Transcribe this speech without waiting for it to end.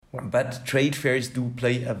But trade fairs do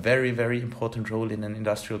play a very, very important role in an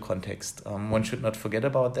industrial context. One should not forget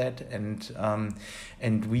about that.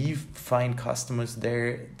 And we find customers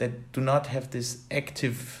there that do not have this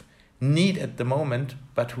active need at the moment,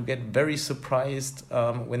 but who get very surprised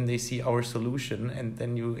when they see our solution. And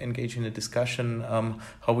then you engage in a discussion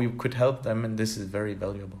how we could help them. And this is very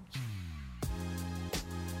valuable.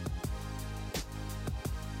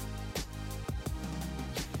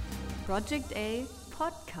 Project A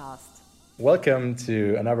podcast. Welcome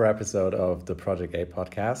to another episode of the Project A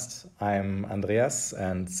podcast. I'm Andreas,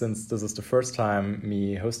 and since this is the first time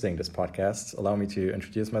me hosting this podcast, allow me to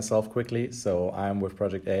introduce myself quickly. So I'm with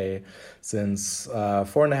Project A since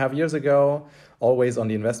 4.5 years ago, always on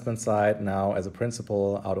the investment side, now as a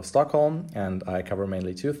principal out of Stockholm, and I cover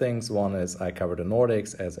mainly two things. One is I cover the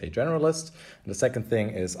Nordics as a generalist, and the second thing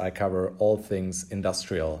is I cover all things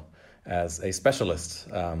industrial as a specialist.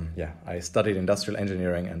 I studied industrial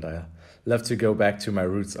engineering and I love to go back to my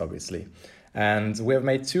roots, obviously. And we have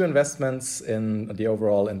made two investments in the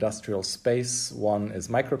overall industrial space. One is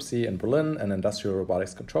Micropsy in Berlin, an industrial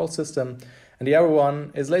robotics control system. And the other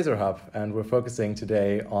one is Laserhub. And we're focusing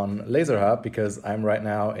today on Laserhub because I'm right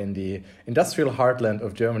now in the industrial heartland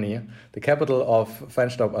of Germany, the capital of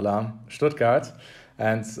Feinstaubalarm, Stuttgart.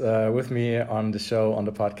 And with me on the show, on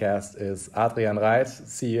the podcast, is Adrian Raidt,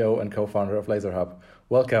 CEO and co-founder of Laserhub.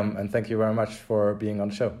 Welcome, and thank you very much for being on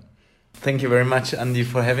the show. Thank you very much, Andy,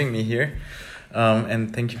 for having me here.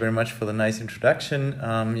 And thank you very much for the nice introduction.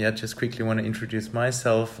 Just quickly want to introduce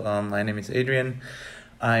myself. My name is Adrian.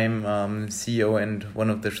 I'm CEO and one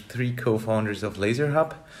of the three co-founders of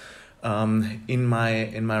Laserhub. In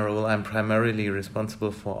my role, I'm primarily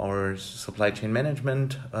responsible for our supply chain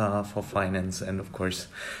management, for finance, and of course,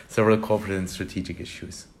 several corporate and strategic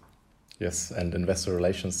issues. Yes, and investor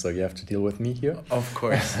relations, so you have to deal with me here. Of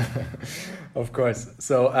course. Of course.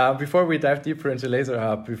 So before we dive deeper into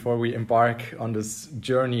Laserhub, before we embark on this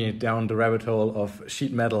journey down the rabbit hole of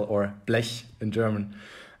sheet metal, or Blech in German,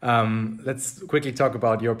 let's quickly talk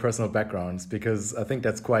about your personal backgrounds, because I think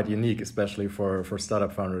that's quite unique, especially for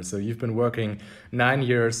startup founders. So you've been working 9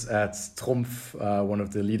 years at Trumpf, one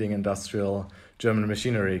of the leading industrial German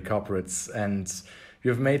machinery corporates, and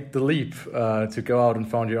you've made the leap to go out and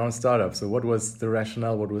found your own startup. So what was the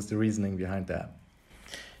rationale? What was the reasoning behind that?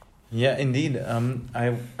 Yeah, indeed.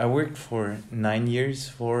 I worked for 9 years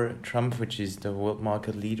for Trumpf, which is the world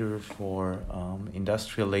market leader for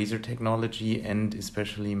industrial laser technology and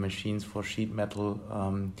especially machines for sheet metal,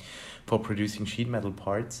 for producing sheet metal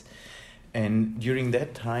parts. And during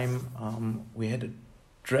that time, we had a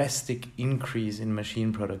drastic increase in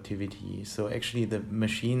machine productivity. So actually the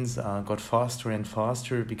machines got faster and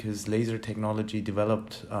faster because laser technology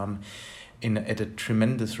developed at a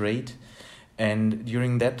tremendous rate. And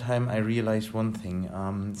during that time, I realized one thing.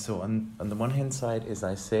 So on the one hand side, as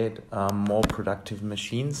I said, more productive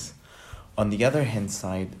machines. On the other hand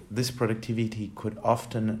side, this productivity could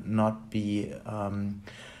often not be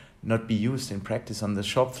used in practice on the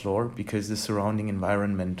shop floor because the surrounding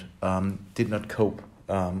environment did not cope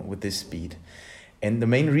with this speed. And the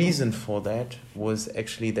main reason for that was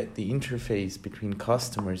actually that the interface between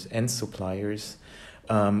customers and suppliers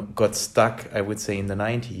got stuck, I would say, in the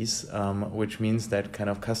 90s, which means that kind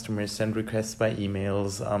of customers send requests by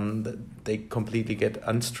emails, they completely get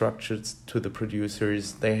unstructured to the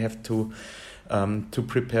producers, they have to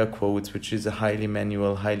prepare quotes, which is a highly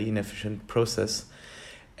manual, highly inefficient process.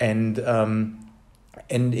 And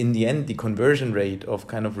in the end, the conversion rate of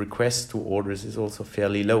kind of requests to orders is also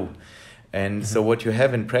fairly low. And so what you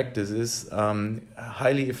have in practice is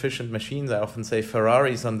highly efficient machines. I often say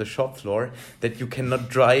Ferraris on the shop floor that you cannot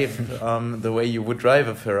drive the way you would drive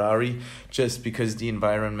a Ferrari just because the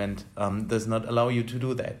environment does not allow you to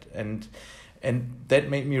do that. And that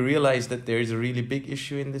made me realize that there is a really big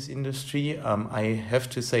issue in this industry. I have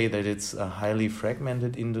to say that it's a highly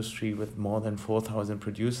fragmented industry with more than 4,000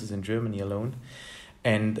 producers in Germany alone.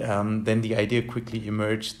 And then the idea quickly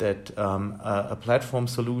emerged that a platform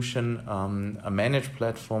solution, a managed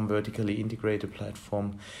platform, vertically integrated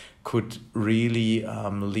platform, could really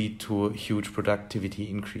lead to huge productivity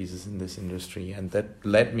increases in this industry. And that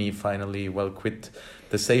led me finally, quit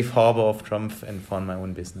the safe harbor of Trumpf and found my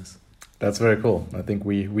own business. That's very cool. I think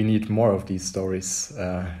we need more of these stories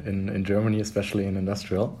in Germany, especially in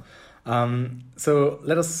industrial. So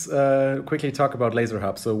let us quickly talk about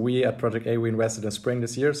Laserhub. So we at Project A, we invested in spring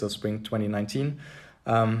this year, so spring 2019.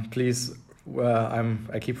 Please,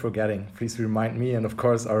 I keep forgetting. Please remind me and of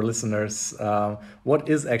course our listeners, what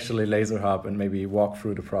is actually Laserhub, and maybe walk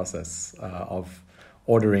through the process of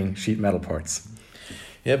ordering sheet metal parts.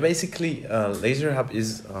 Yeah, basically Laserhub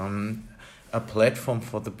is a platform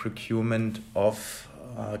for the procurement of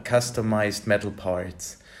customized metal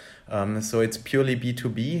parts. So it's purely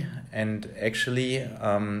B2B, and actually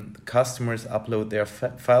customers upload their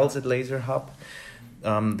files at Laserhub.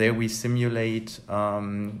 There we simulate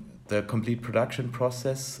the complete production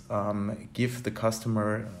process, give the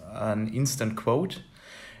customer an instant quote,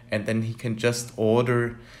 and then he can just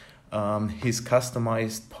order his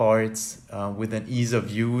customized parts with an ease of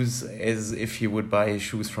use as if he would buy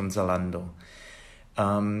shoes from Zalando.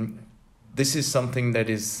 This is something that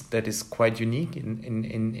is quite unique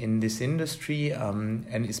in this industry,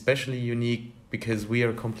 and especially unique because we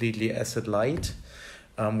are completely asset light.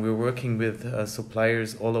 We're working with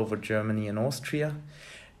suppliers all over Germany and Austria,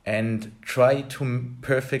 and try to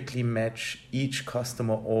perfectly match each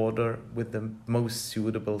customer order with the most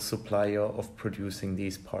suitable supplier of producing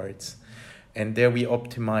these parts. And there we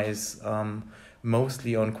optimize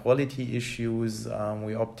mostly on quality issues.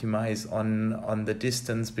 We optimize on the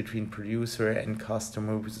distance between producer and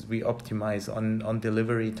customer. We optimize on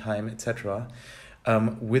delivery time, etc.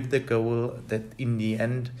 With the goal that in the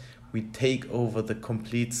end we take over the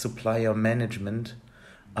complete supplier management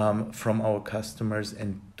from our customers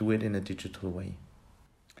and do it in a digital way.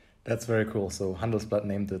 That's very cool. So Handelsblatt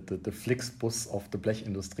named it the Flixbus of the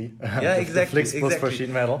Blechindustrie. Yeah, exactly. The Flixbus for sheet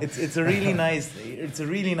metal. It's a really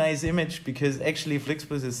nice image, because actually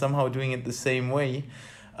Flixbus is somehow doing it the same way.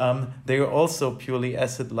 They are also purely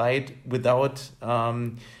asset light without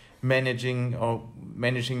managing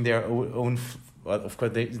their own. Well, of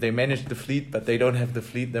course they manage the fleet, but they don't have the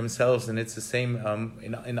fleet themselves, and it's the same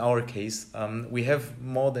in our case. We have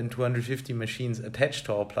more than 250 machines attached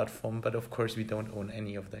to our platform, but of course we don't own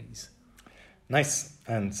any of these. Nice.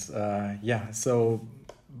 And so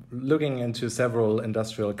looking into several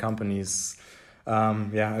industrial companies,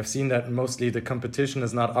 I've seen that mostly the competition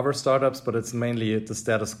is not other startups, but it's mainly the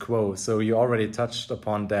status quo. So you already touched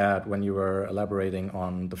upon that when you were elaborating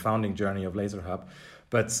on the founding journey of Laserhub.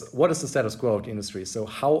 But what is the status quo of the industry? So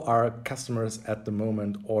how are customers at the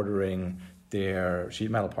moment ordering their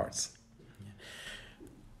sheet metal parts?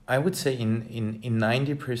 I would say in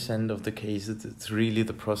 90% of the cases, it's really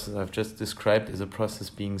the process I've just described is a process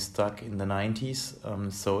being stuck in the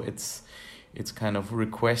 90s. So it's kind of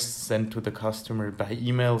requests sent to the customer by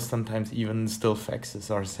email. Sometimes even still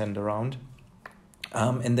faxes are sent around.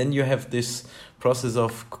 And then you have this process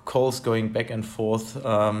of calls going back and forth,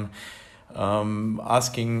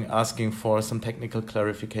 asking for some technical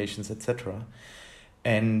clarifications, etc.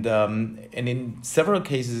 And in several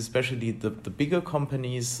cases, especially the bigger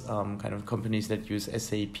companies, kind of companies that use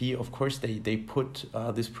SAP, of course they put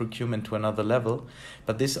this procurement to another level,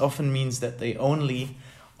 but this often means that they only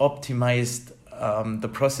optimized the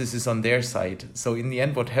processes on their side. So in the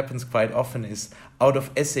end, what happens quite often is out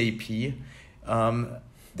of SAP,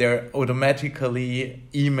 there are automatically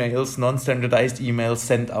emails, non-standardized emails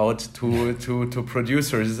sent out to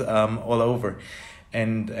producers all over.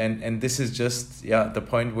 And this is just the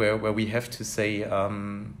point where we have to say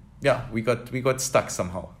we got stuck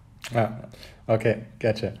somehow. Okay,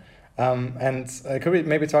 gotcha. And could we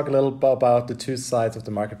maybe talk a little about the two sides of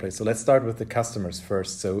the marketplace? So let's start with the customers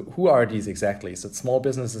first. So who are these exactly? Is it small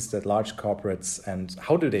businesses, that large corporates, and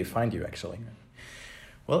how do they find you actually?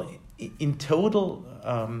 Well, in total,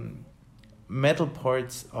 metal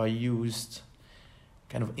parts are used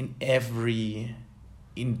kind of in every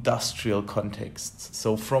industrial context.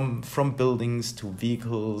 So from buildings to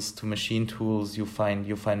vehicles to machine tools, you find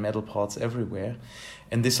metal parts everywhere,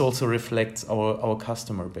 and this also reflects our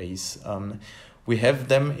customer base. We have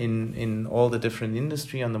them in all the different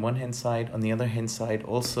industry on the one hand side. On the other hand side,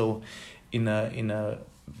 also in a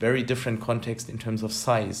very different context in terms of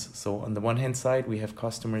size. So on the one hand side, we have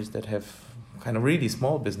customers that have kind of really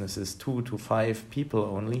small businesses, 2 to 5 people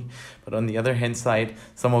only. But on the other hand side,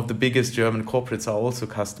 some of the biggest German corporates are also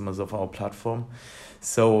customers of our platform.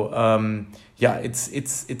 So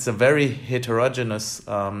it's a very heterogeneous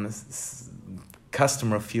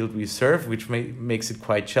customer field we serve, which makes it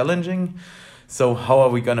quite challenging. So how are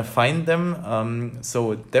we going to find them?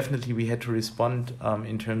 So definitely we had to respond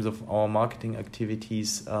in terms of our marketing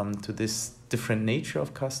activities to this different nature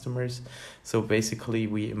of customers. So basically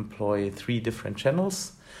we employ 3 different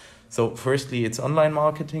channels. So firstly, it's online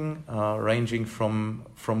marketing, ranging from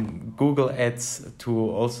Google ads to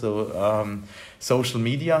also social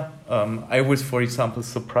media. I was, for example,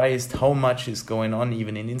 surprised how much is going on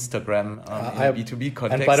even in Instagram in a B2B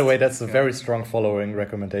context. And by the way, that's a very strong following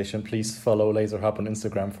recommendation. Please follow Laserhub on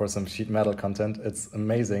Instagram for some sheet metal content. It's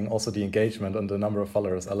amazing. Also the engagement and the number of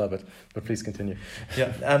followers. I love it. But please continue.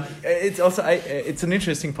 Yeah, it's also it's an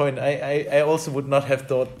interesting point. I also would not have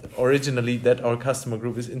thought originally that our customer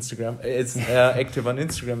group is active on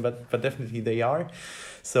Instagram, but definitely they are.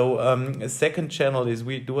 So a second channel is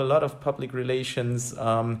we do a lot of public relations,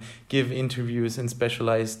 give interviews in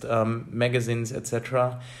specialized magazines,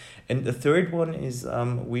 etc. And the third one is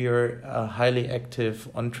we are highly active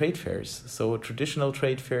on trade fairs. So traditional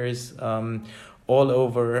trade fairs all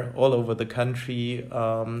over the country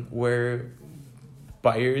where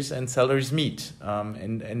buyers and sellers meet.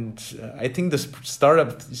 And I think the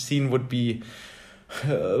startup scene would be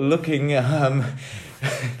looking a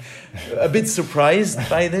bit surprised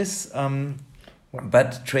by this,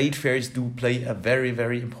 but trade fairs do play a very,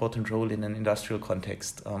 very important role in an industrial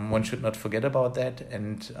context. One should not forget about that,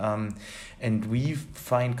 and we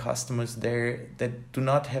find customers there that do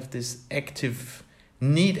not have this active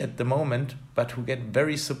need at the moment, but who get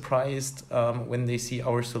very surprised when they see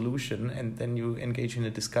our solution, and then you engage in a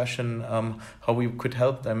discussion how we could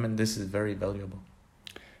help them, and this is very valuable.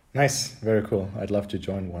 Nice, very cool. I'd love to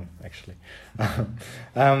join one, actually.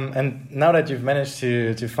 And now that you've managed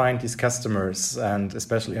to find these customers, and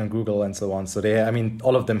especially on Google and so on, so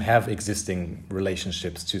all of them have existing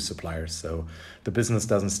relationships to suppliers. So the business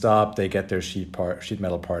doesn't stop; they get their sheet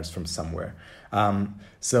metal parts from somewhere.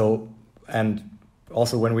 And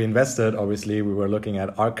also, when we invested, obviously, we were looking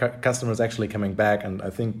at our customers actually coming back, and I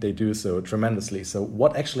think they do so tremendously. So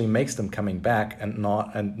what actually makes them coming back and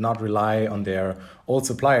not rely on their old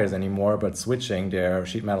suppliers anymore, but switching their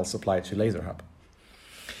sheet metal supply to Laserhub?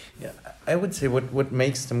 Yeah, I would say what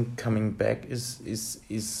makes them coming back is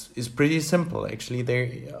pretty simple. Actually,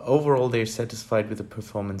 they're satisfied with the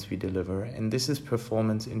performance we deliver, and this is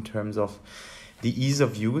performance in terms of the ease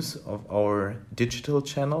of use of our digital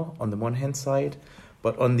channel on the one hand side,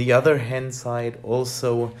 but on the other hand side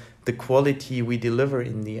also the quality we deliver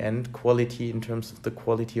in the end, quality in terms of the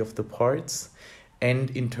quality of the parts and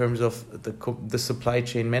in terms of the supply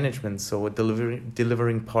chain management, so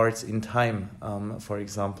delivering parts in time, for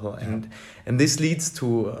example. And this leads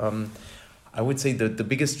to I would say the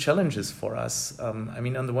biggest challenges for us.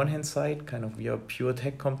 On the one hand side, we are a pure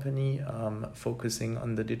tech company focusing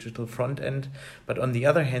on the digital front end. But on the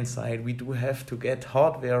other hand side, we do have to get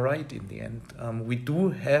hardware right in the end. We do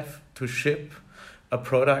have to ship a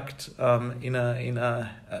product in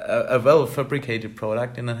a well-fabricated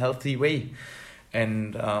product in a healthy way.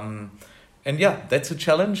 And that's a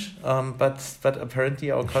challenge. But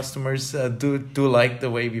apparently our customers do like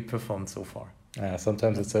the way we performed so far.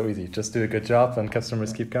 Sometimes it's so easy. Just do a good job and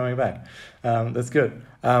customers keep coming back. That's good.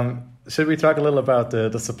 Should we talk a little about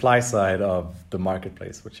the supply side of the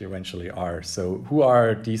marketplace, which you eventually are? So who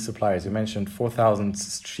are these suppliers? You mentioned 4,000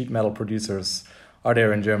 sheet metal producers are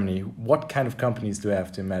there in Germany. What kind of companies do I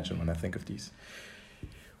have to imagine when I think of these?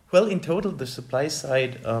 Well, in total, the supply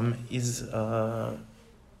side is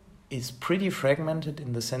pretty fragmented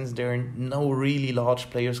in the sense there are no really large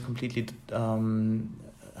players completely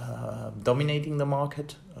dominating the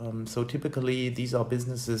market. So typically these are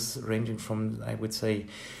businesses ranging from, I would say,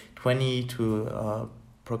 20 to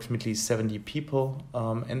approximately 70 people,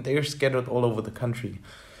 and they're scattered all over the country.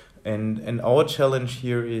 And our challenge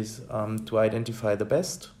here is to identify the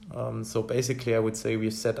best. So basically I would say we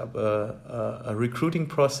set up a recruiting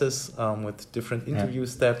process with different interview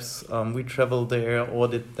steps. We travel there,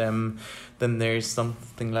 audit them, then there's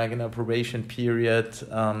something like an approbation period.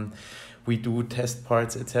 We do test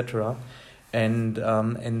parts, etc. And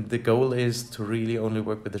the goal is to really only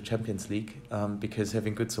work with the Champions League because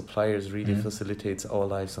having good suppliers really facilitates our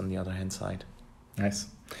lives on the other hand side. Nice.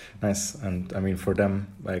 And for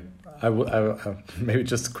them, I maybe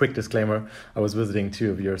just a quick disclaimer. I was visiting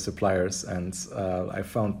 2 of your suppliers, and I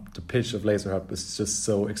found the pitch of Laserhub is just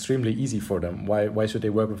so extremely easy for them. Why should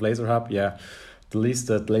they work with Laserhub? Yeah. The least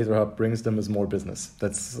that Laserhub brings them is more business.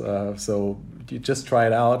 That's so you just try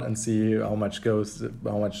it out and see how much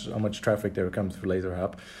traffic there comes for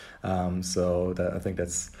Laserhub. So I think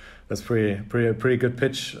that's pretty good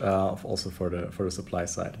pitch also for the supply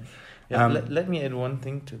side. Yeah, let me add one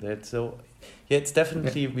thing to that. So it's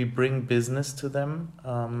definitely we bring business to them,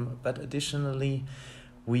 but additionally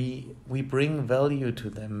we bring value to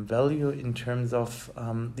them. Value in terms of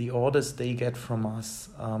the orders they get from us.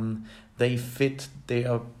 They fit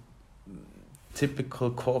their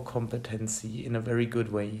typical core competency in a very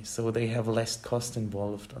good way. So they have less cost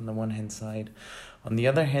involved on the one hand side. On the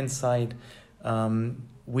other hand side,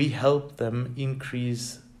 we help them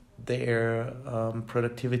increase their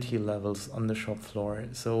productivity levels on the shop floor.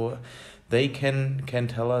 So they can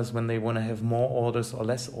tell us when they want to have more orders or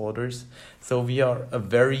less orders. So we are a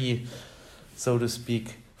very, so to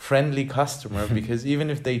speak, friendly customer, because even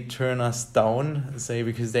if they turn us down, say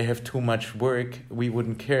because they have too much work, we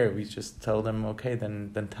wouldn't care. We just tell them, okay,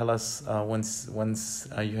 then tell us once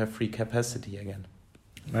you have free capacity again.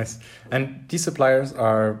 Nice. And these suppliers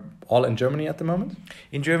are all in Germany at the moment?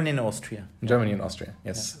 In Germany and Austria. In Germany and Austria,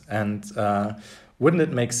 yes. Yeah. And wouldn't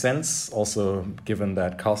it make sense, also given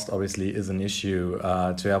that cost obviously is an issue,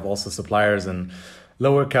 to have also suppliers in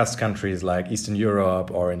lower cost countries like Eastern Europe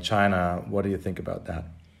or in China? What do you think about that?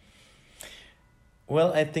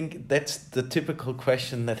 Well, I think that's the typical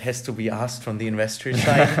question that has to be asked from the investor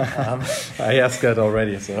side. I asked that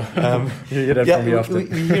already, so you hear that from me often.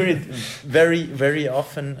 We hear it very, very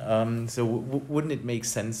often. So wouldn't it make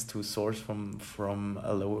sense to source from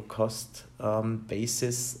a lower cost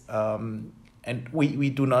basis? And we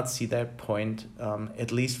do not see that point,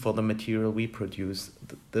 at least for the material we produce.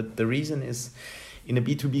 The reason is, in a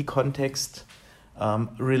B2B context,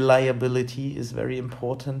 reliability is very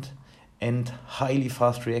important, and highly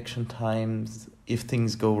fast reaction times if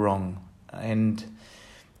things go wrong. And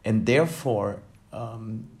therefore,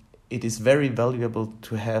 it is very valuable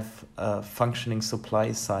to have a functioning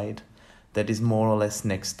supply side that is more or less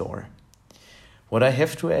next door. What I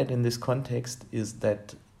have to add in this context is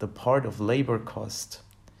that the part of labor cost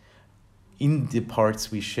in the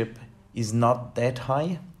parts we ship is not that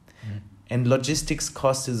high, and logistics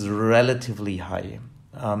cost is relatively high,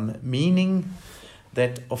 meaning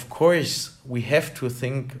that, of course, we have to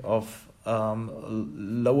think of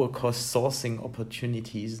lower cost sourcing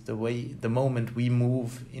opportunities the moment we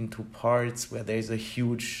move into parts where there's a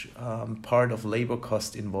huge part of labor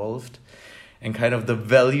cost involved, and kind of the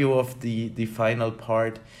value of the final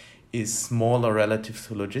part is smaller relative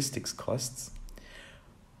to logistics costs.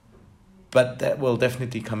 But that will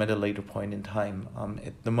definitely come at a later point in time.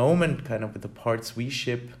 At the moment, kind of with the parts we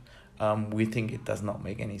ship, we think it does not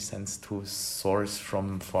make any sense to source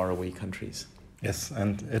from faraway countries. Yes,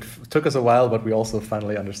 and it took us a while, but we also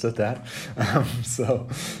finally understood that. So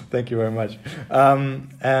thank you very much.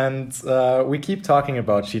 And we keep talking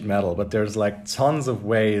about sheet metal, but there's like tons of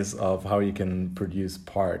ways of how you can produce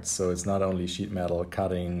parts. So it's not only sheet metal,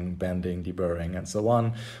 cutting, bending, deburring, and so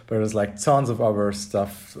on, but there's like tons of other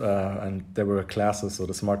stuff. And there were classes, so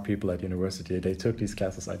the smart people at university, they took these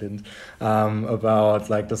classes, I didn't, about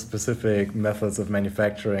like the specific methods of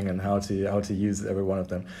manufacturing and how to use every one of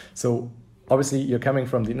them. So obviously, you're coming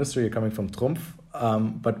from the industry, you're coming from Trumpf,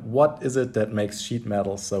 but what is it that makes sheet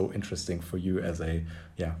metal so interesting for you as a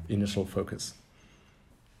initial focus?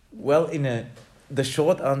 Well, the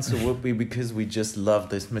short answer would be because we just love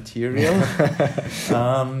this material.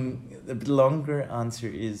 The longer answer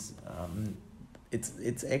is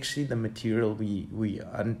it's actually the material we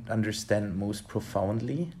understand most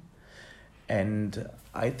profoundly. And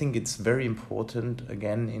I think it's very important,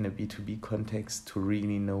 again, in a B2B context, to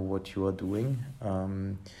really know what you are doing.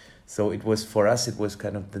 So for us, it was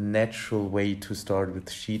kind of the natural way to start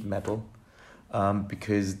with sheet metal,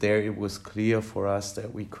 because there it was clear for us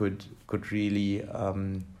that we could really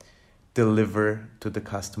deliver to the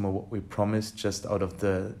customer what we promised just out of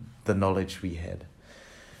the knowledge we had.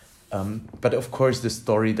 But of course, the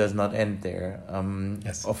story does not end there.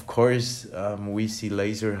 Yes. Of course, we see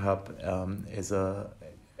Laserhub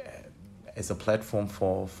as a platform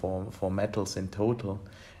for metals in total.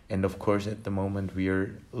 And of course, at the moment, we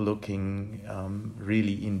are looking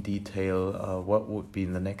really in detail what would be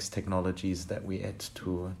the next technologies that we add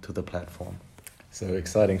to the platform. So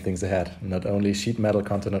exciting things ahead. Not only sheet metal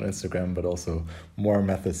content on Instagram, but also more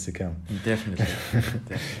methods to come. Definitely.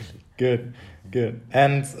 Good.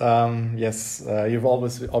 And yes, you've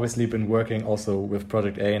obviously been working also with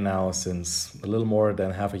Project A now since a little more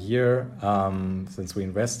than half a year, since we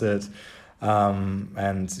invested.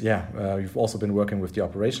 And you've also been working with the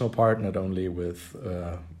operational part, not only with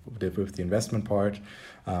the investment part,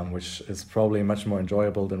 which is probably much more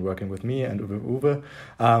enjoyable than working with me and Uwe.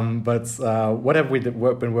 But what have we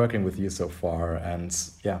been working with you so far? And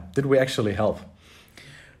did we actually help?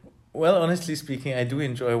 Well, honestly speaking, I do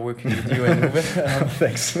enjoy working with you and Uwe.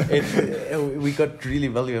 Thanks. We got really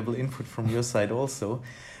valuable input from your side also.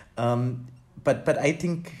 But I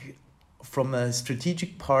think from a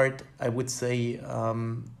strategic part, I would say,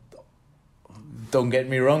 don't get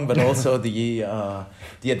me wrong, but also the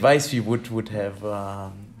advice we would have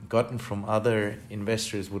gotten from other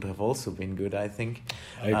investors would have also been good, I think.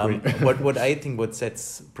 I agree. What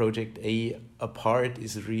sets Project A apart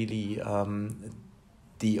is really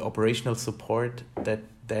the operational support that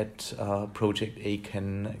that Project A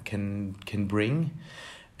can bring.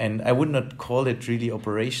 And I would not call it really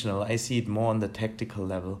operational. I see it more on the tactical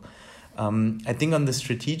level. I think on the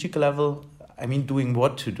strategic level, I mean, doing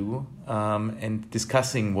what to do and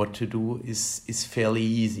discussing what to do is fairly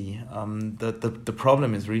easy. The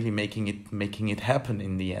problem is really making it happen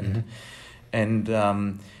in the end.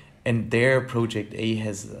 Mm-hmm. And their Project A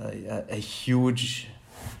has a huge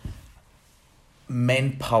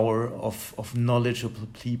manpower of knowledgeable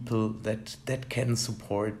people that can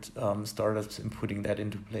support startups in putting that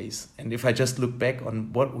into place. And if I just look back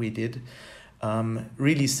on what we did,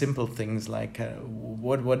 really simple things like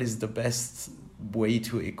what is the best way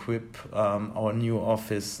to equip our new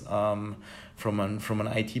office from an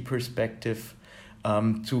IT perspective,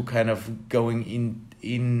 to kind of going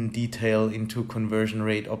in detail into conversion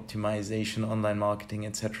rate optimization, online marketing,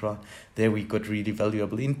 etc. There we got really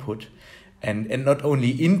valuable input. And not only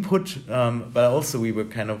input, but also we were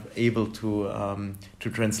kind of able to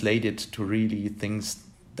translate it to really things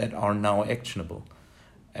that are now actionable,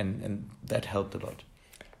 and that helped a lot.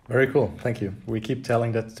 Very cool, thank you. We keep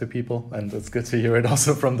telling that to people, and it's good to hear it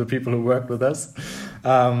also from the people who work with us.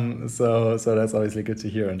 So that's obviously good to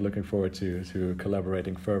hear, and looking forward to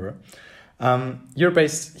collaborating further. You're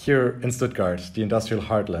based here in Stuttgart, the industrial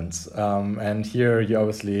heartland, and here you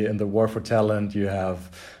obviously in the war for talent, you have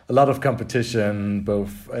a lot of competition,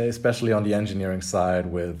 both especially on the engineering side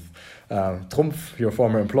with Trumpf, your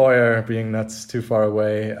former employer, being not too far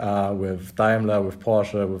away, with Daimler, with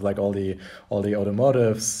Porsche, with like all the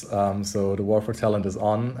automotives. So the war for talent is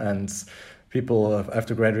on, and people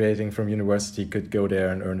after graduating from university could go there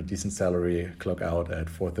and earn a decent salary, clock out at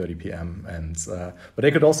 4:30 p.m. But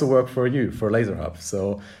they could also work for you, for Laserhub.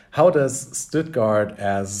 So how does Stuttgart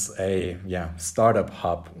as a startup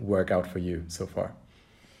hub work out for you so far?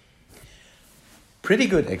 Pretty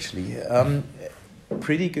good, actually.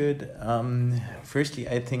 Pretty good. Firstly,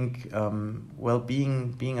 I think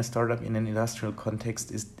being a startup in an industrial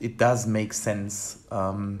context it does make sense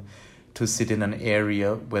to sit in an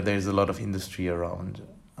area where there's a lot of industry around.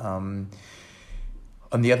 On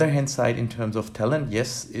the other hand side, in terms of talent,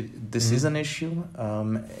 yes, this is an issue.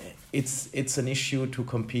 It's an issue to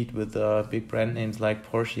compete with big brand names like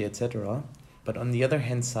Porsche, etc. But on the other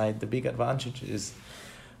hand side, the big advantage is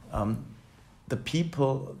the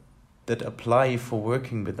people that apply for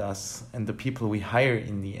working with us and the people we hire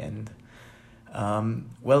in the end,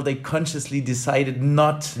 they consciously decided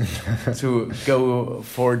not to go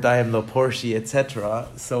for Daimler, Porsche, etc.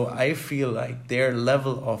 So I feel like their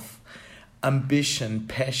level of ambition,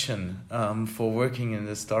 passion for working in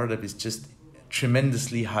the startup is just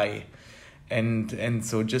tremendously high. And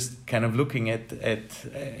so just kind of looking at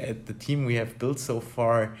the team we have built so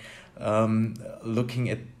far, looking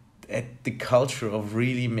at the culture of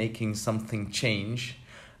really making something change,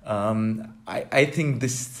 I think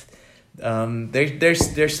this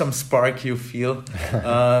there's some spark you feel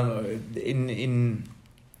in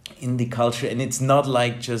the culture, and it's not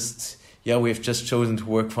like just we've just chosen to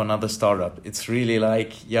work for another startup. It's really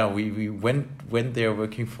like we went there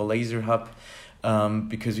working for Laserhub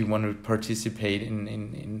because we want to participate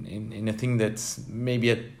in a thing that's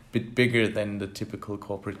maybe a bit bigger than the typical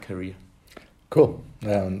corporate career. Cool,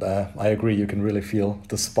 and I agree. You can really feel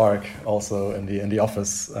the spark also in the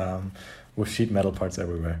office with sheet metal parts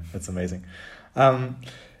everywhere. That's amazing.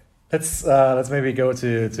 Let's maybe go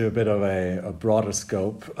to a bit of a broader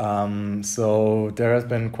scope. So there has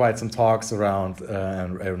been quite some talks around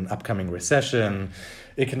an upcoming recession.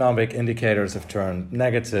 Economic indicators have turned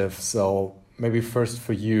negative. So maybe first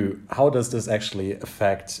for you, how does this actually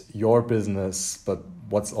affect your business? But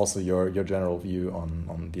what's also your general view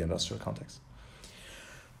on the industrial context?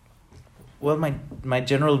 Well, my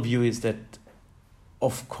general view is that,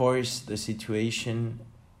 of course, the situation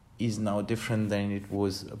is now different than it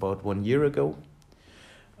was about 1 year ago.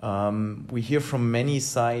 We hear from many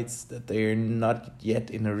sides that they're not yet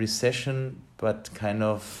in a recession, but kind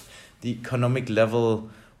of the economic level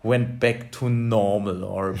went back to normal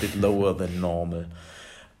or a bit lower than normal.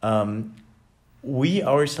 We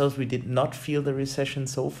ourselves, we did not feel the recession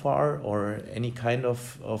so far or any kind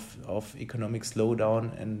of economic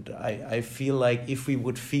slowdown. And I feel like if we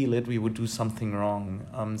would feel it, we would do something wrong.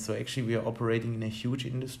 So actually we are operating in a huge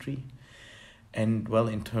industry. And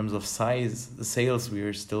in terms of size, the sales, we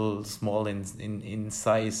are still small in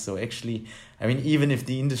size. So actually, I mean, even if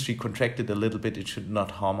the industry contracted a little bit, it should not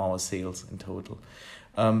harm our sales in total.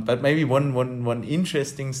 But maybe one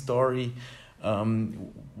interesting story.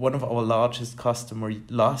 One of our largest customers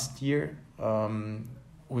last year, who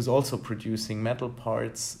was also producing metal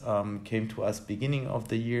parts, came to us beginning of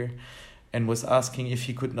the year and was asking if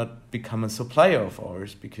he could not become a supplier of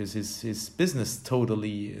ours because his business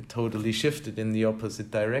totally shifted in the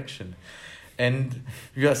opposite direction. And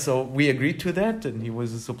yeah, so we agreed to that, and he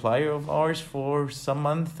was a supplier of ours for some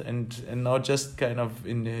month, and now just kind of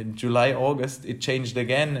in July, August, it changed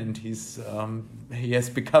again, and he has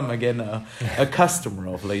become again a customer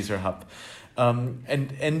of Laserhub.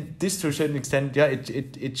 And this, to a certain extent, yeah,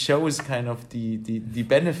 it shows kind of the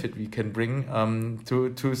benefit we can bring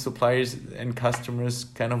to suppliers and customers,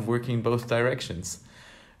 kind of working in both directions.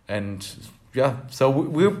 And yeah, so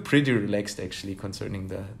we're pretty relaxed actually concerning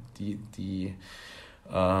the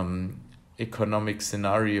economic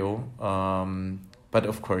scenario. But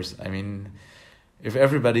of course, I mean, if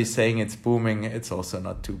everybody's saying it's booming, it's also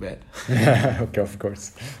not too bad. Okay, of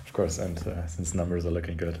course. And since numbers are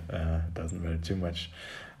looking good, it doesn't matter too much.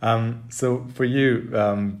 So for you,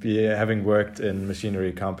 having worked in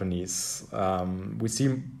machinery companies, we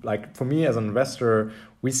see, like for me as an investor,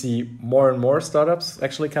 we see more and more startups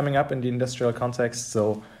actually coming up in the industrial context.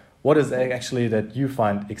 So what is actually that you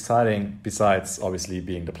find exciting besides obviously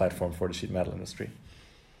being the platform for the sheet metal industry?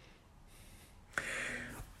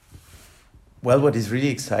 Well, what is really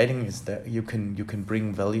exciting is that you can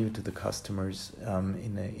bring value to the customers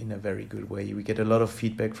in a very good way. We get a lot of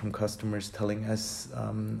feedback from customers telling us,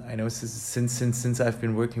 I know since I've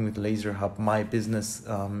been working with Laserhub, my business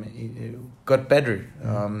got better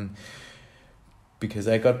because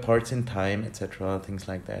I got parts in time, etc., things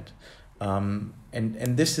like that.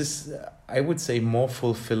 And this is, I would say, more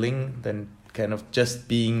fulfilling than kind of just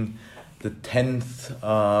being the 10th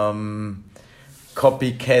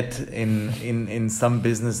copycat in some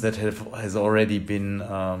business that has already been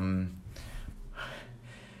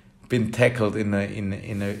tackled in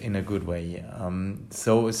a good way.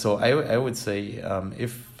 So I would say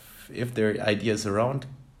if there are ideas around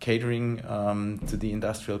catering to the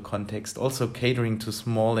industrial context, also catering to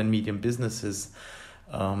small and medium businesses,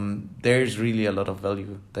 there's really a lot of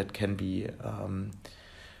value that can be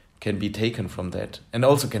taken from that, and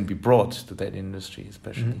also can be brought to that industry,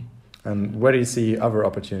 especially. Mm-hmm. And where do you see other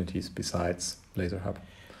opportunities besides Laserhub?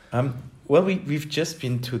 Well, we've just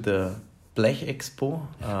been to the Blech Expo,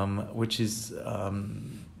 which is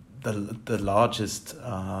the largest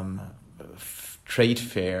trade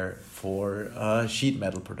fair for sheet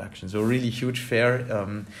metal production. So a really huge fair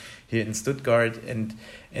here in Stuttgart, and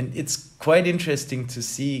it's quite interesting to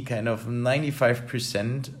see kind of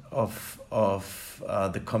 95% of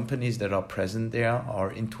the companies that are present there are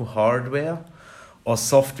into hardware or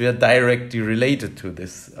software directly related to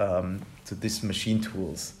this machine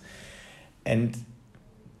tools. And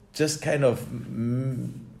just kind of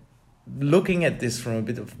looking at this from a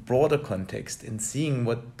bit of broader context and seeing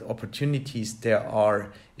what opportunities there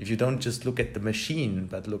are if you don't just look at the machine,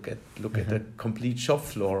 but look at the complete shop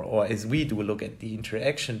floor, or as we do, look at the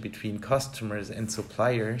interaction between customers and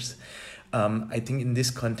suppliers. I think in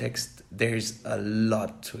this context there's a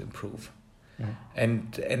lot to improve.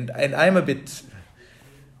 And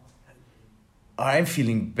I'm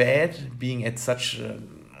feeling bad being at such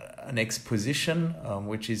an exposition,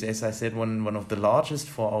 which is, as I said, one of the largest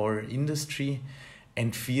for our industry,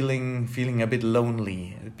 and feeling a bit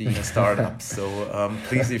lonely being a startup. So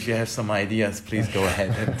please, if you have some ideas, please go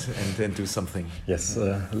ahead and do something. Yes,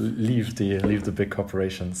 leave the big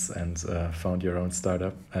corporations and found your own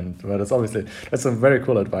startup. And well, that's a very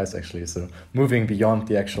cool advice actually. So moving beyond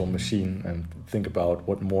the actual machine and think about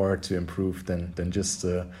what more to improve than just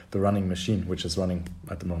the running machine, which is running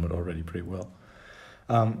at the moment already pretty well.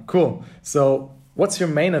 Cool. So what's your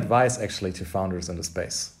main advice actually to founders in the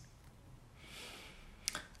space?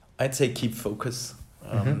 I'd say keep focus,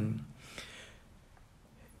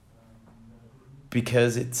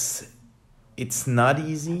 because it's not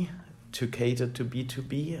easy to cater to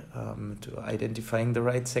B2B, to identifying the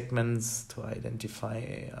right segments, to identify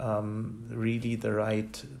really the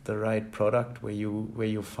right product where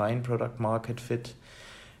you find product market fit,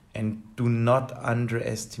 and do not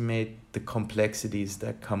underestimate the complexities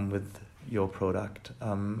that come with your product.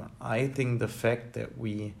 I think the fact that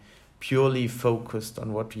we purely focused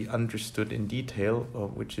on what we understood in detail,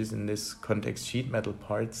 which is in this context sheet metal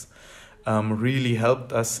parts, really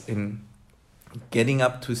helped us in getting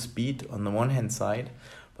up to speed on the one hand side,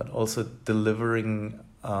 but also delivering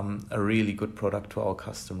a really good product to our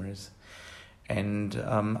customers. And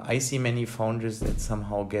I see many founders that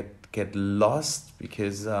somehow get lost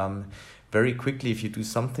because very quickly, if you do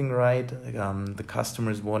something right, the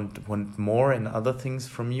customers want more and other things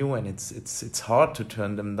from you, and it's hard to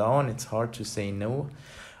turn them down. It's hard to say no.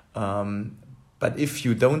 But if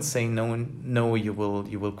you don't say no, you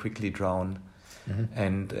will quickly drown.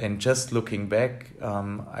 And just looking back,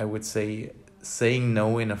 I would say saying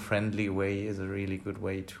no in a friendly way is a really good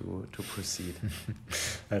way to proceed.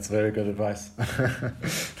 That's very good advice.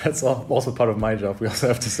 That's also part of my job. We also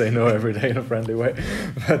have to say no every day in a friendly way.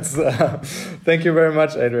 But thank you very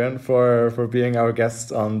much, Adrian, for being our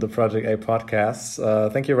guest on the Project A podcast.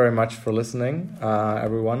 Thank you very much for listening,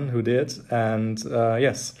 everyone who did. And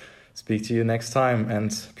yes, speak to you next time.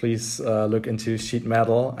 And please look into sheet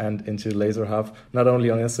metal and into Laserhub, not only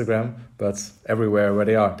on Instagram, but everywhere where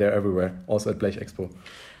they are. They're everywhere, also at Blech Expo.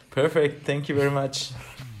 Perfect. Thank you very much.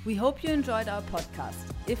 We hope you enjoyed our podcast.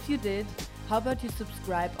 If you did, how about you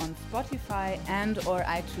subscribe on Spotify and or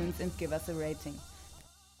iTunes and give us a rating.